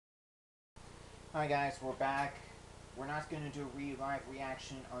Hi guys, we're back. We're not going to do a real live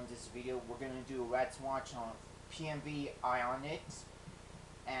reaction on this video. We're going to do a Let's Watch on PMV on it.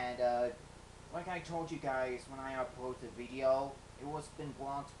 And like I told you guys when I uploaded the video, it was been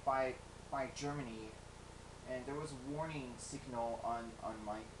blocked by Germany, and there was a warning signal on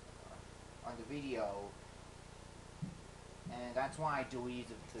my on the video, and that's why I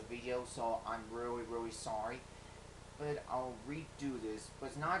deleted the video. So I'm really sorry. But I'll redo this. But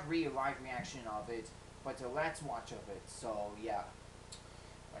it's not really a live reaction of it, but a let's watch of it. So yeah,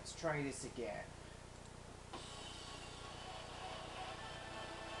 let's try this again.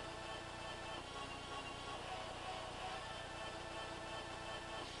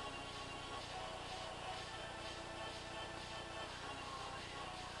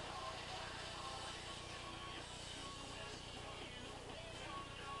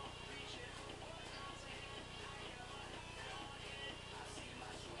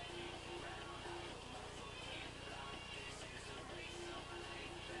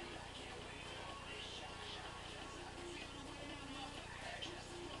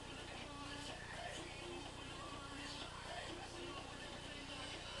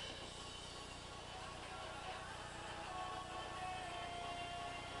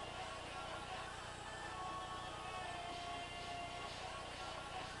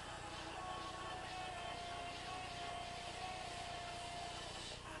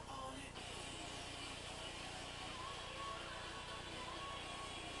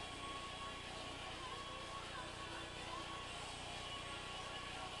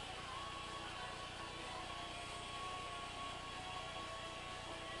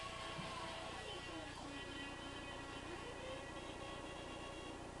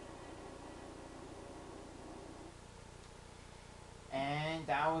 And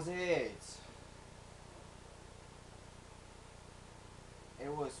that was it.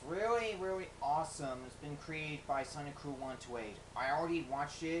 It was really awesome. It's been created by Sonic Crew 128. I already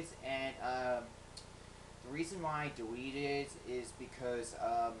watched it, and the reason why I deleted it is because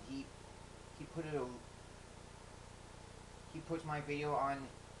he put it he put my video on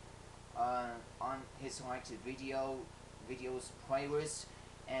his selected videos playlist,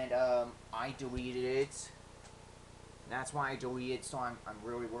 and I deleted it. That's why I deleted it. So I'm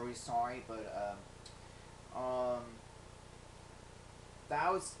really sorry, but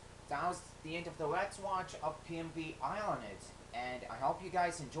that was the end of the Let's Watch of PMV on it, and I hope you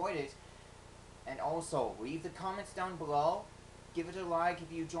guys enjoyed it. And also, leave the comments down below, give it a like if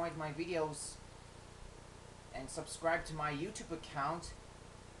you enjoyed my videos, and subscribe to my YouTube account.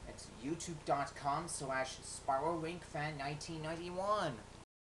 It's youtube.com/SpiralLinkFan1991.